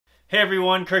Hey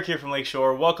everyone, Kirk here from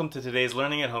Lakeshore. Welcome to today's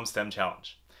Learning at Home STEM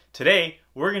Challenge. Today,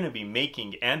 we're going to be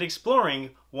making and exploring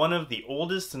one of the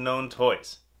oldest known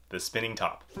toys, the spinning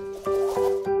top.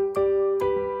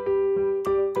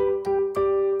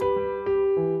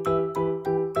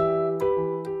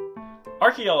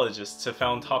 Archaeologists have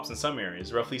found tops in some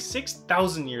areas roughly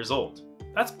 6,000 years old.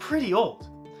 That's pretty old.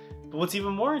 But what's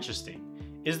even more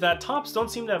interesting is that tops don't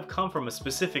seem to have come from a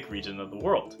specific region of the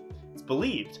world. It's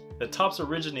believed that tops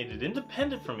originated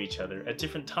independent from each other at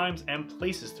different times and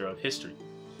places throughout history.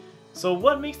 So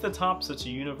what makes the top such a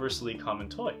universally common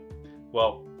toy?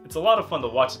 Well, it's a lot of fun to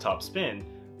watch a top spin,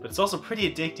 but it's also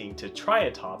pretty addicting to try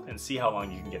a top and see how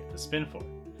long you can get it to spin for.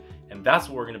 And that's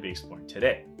what we're going to be exploring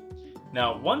today.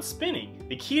 Now, once spinning,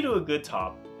 the key to a good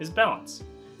top is balance.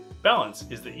 Balance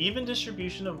is the even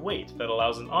distribution of weight that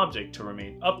allows an object to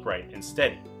remain upright and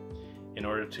steady. In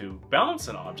order to balance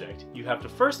an object, you have to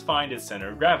first find its center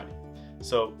of gravity.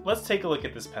 So let's take a look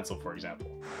at this pencil, for example.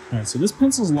 Alright, so this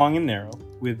pencil is long and narrow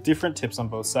with different tips on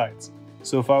both sides.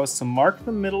 So if I was to mark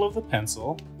the middle of the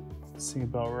pencil, let's see,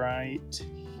 about right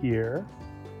here,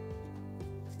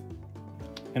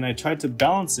 and I tried to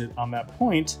balance it on that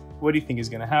point, what do you think is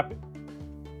going to happen?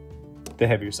 The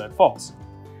heavier side falls.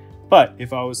 But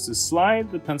if I was to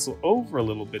slide the pencil over a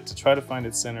little bit to try to find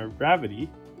its center of gravity,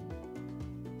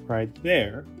 right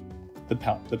there, the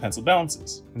pencil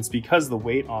balances. And it's because the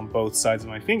weight on both sides of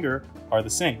my finger are the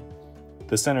same.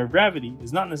 The center of gravity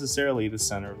is not necessarily the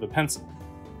center of the pencil.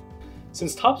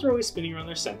 Since tops are always spinning around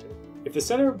their center, if the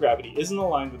center of gravity isn't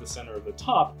aligned with the center of the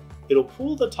top, it'll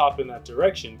pull the top in that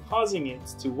direction, causing it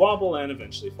to wobble and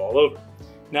eventually fall over.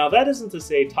 Now, that isn't to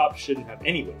say tops shouldn't have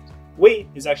any weight. Weight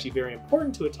is actually very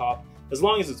important to a top as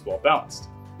long as it's well balanced.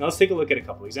 Now let's take a look at a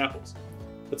couple examples.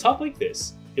 A top like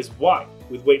this is wide,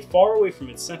 with weight far away from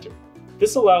its center.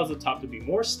 This allows the top to be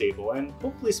more stable and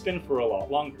hopefully spin for a lot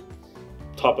longer.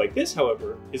 A top like this,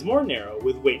 however, is more narrow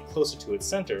with weight closer to its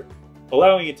center,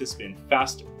 allowing it to spin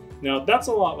faster. Now that's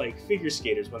a lot like figure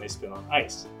skaters when they spin on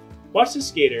ice. Watch the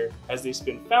skater as they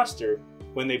spin faster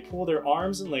when they pull their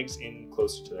arms and legs in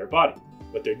closer to their body.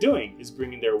 What they're doing is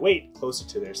bringing their weight closer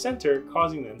to their center,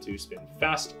 causing them to spin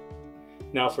faster.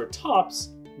 Now for tops,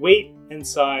 weight and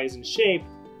size and shape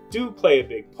do play a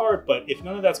big part, but if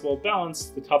none of that's well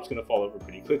balanced, the top's going to fall over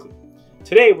pretty quickly.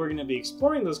 Today, we're going to be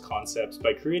exploring those concepts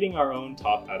by creating our own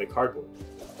top out of cardboard.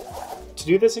 To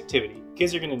do this activity,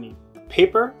 kids are going to need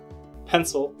paper,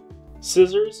 pencil,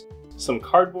 scissors, some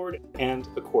cardboard, and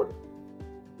a quarter.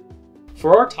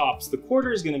 For our tops, the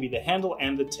quarter is going to be the handle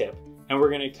and the tip, and we're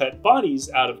going to cut bodies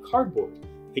out of cardboard.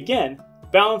 Again,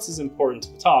 balance is important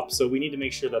to the top, so we need to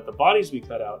make sure that the bodies we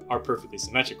cut out are perfectly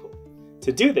symmetrical.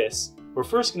 To do this, we're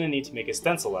first going to need to make a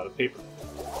stencil out of paper.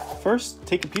 First,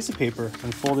 take a piece of paper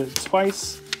and fold it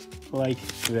twice like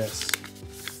this.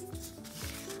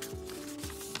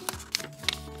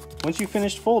 Once you've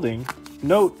finished folding,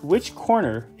 note which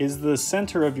corner is the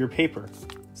center of your paper.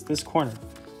 It's this corner.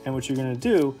 And what you're going to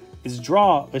do is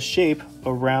draw a shape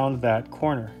around that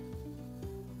corner.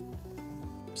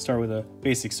 Start with a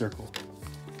basic circle.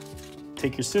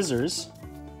 Take your scissors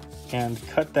and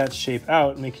cut that shape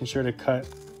out, making sure to cut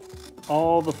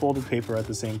all the folded paper at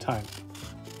the same time.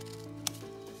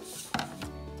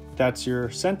 That's your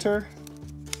center.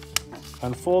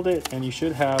 Unfold it and you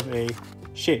should have a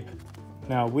shape.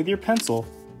 Now with your pencil,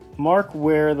 mark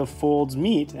where the folds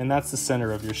meet, and that's the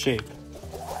center of your shape.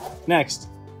 Next,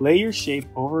 lay your shape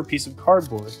over a piece of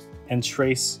cardboard and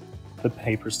trace the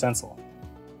paper stencil.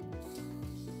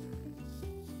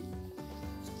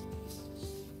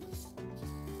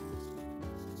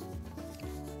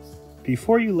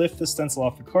 Before you lift the stencil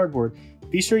off the cardboard,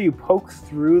 be sure you poke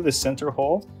through the center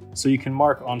hole so you can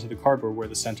mark onto the cardboard where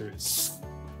the center is.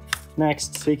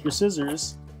 Next, take your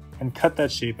scissors and cut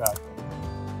that shape out.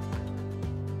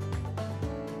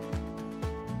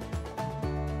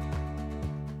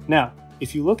 Now,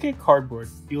 if you look at cardboard,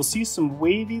 you'll see some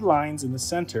wavy lines in the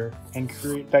center and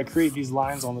create these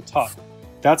lines on the top.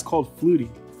 That's called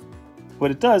fluting. What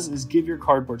it does is give your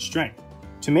cardboard strength.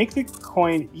 To make the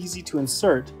coin easy to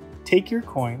insert, take your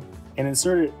coin and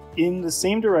insert it in the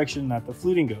same direction that the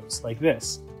fluting goes, like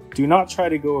this. Do not try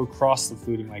to go across the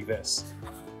fluting like this.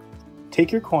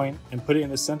 Take your coin and put it in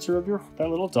the center of that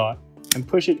little dot and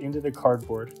push it into the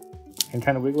cardboard and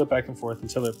kind of wiggle it back and forth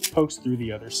until it pokes through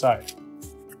the other side,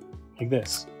 like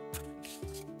this.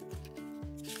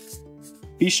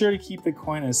 Be sure to keep the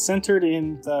coin as centered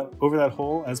over that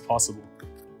hole as possible.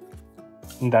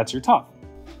 And that's your top.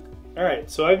 All right,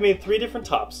 so I've made 3 different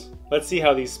tops. Let's see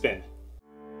how these spin.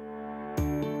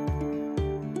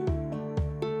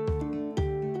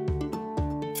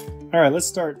 All right, let's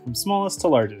start from smallest to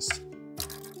largest.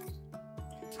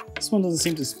 This one doesn't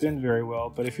seem to spin very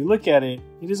well, but if you look at it,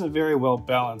 it isn't very well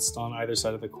balanced on either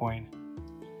side of the coin.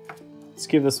 Let's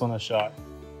give this one a shot.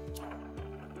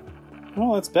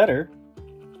 Well, that's better.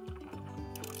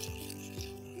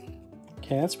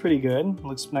 Okay, that's pretty good.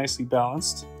 Looks nicely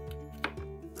balanced.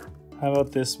 How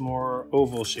about this more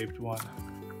oval-shaped one?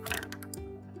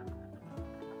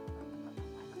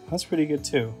 That's pretty good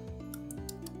too.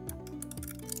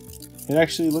 It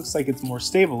actually looks like it's more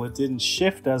stable. It didn't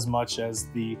shift as much as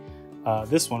the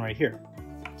this one right here.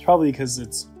 It's probably because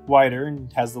it's wider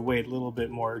and has the weight a little bit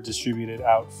more distributed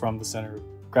out from the center of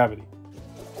gravity.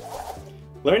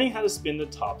 Learning how to spin the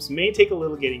tops may take a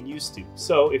little getting used to,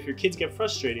 so if your kids get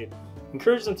frustrated,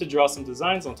 encourage them to draw some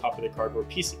designs on top of the cardboard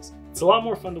pieces. It's a lot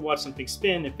more fun to watch something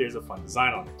spin if there's a fun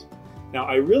design on it. Now,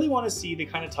 I really want to see the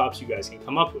kind of tops you guys can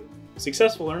come up with,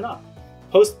 successful or not.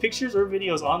 Post pictures or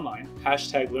videos online,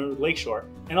 #LearnWithLakeshore,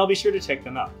 and I'll be sure to check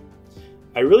them out.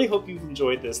 I really hope you've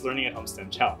enjoyed this Learning at Home STEM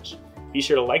challenge. Be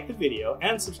sure to like the video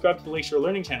and subscribe to the Lakeshore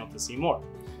Learning channel to see more.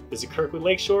 This is Kirk with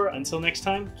Lakeshore. Until next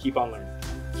time, keep on learning.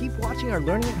 Keep watching our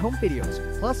Learning at Home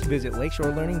videos. Plus, visit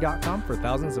lakeshorelearning.com for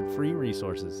thousands of free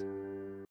resources.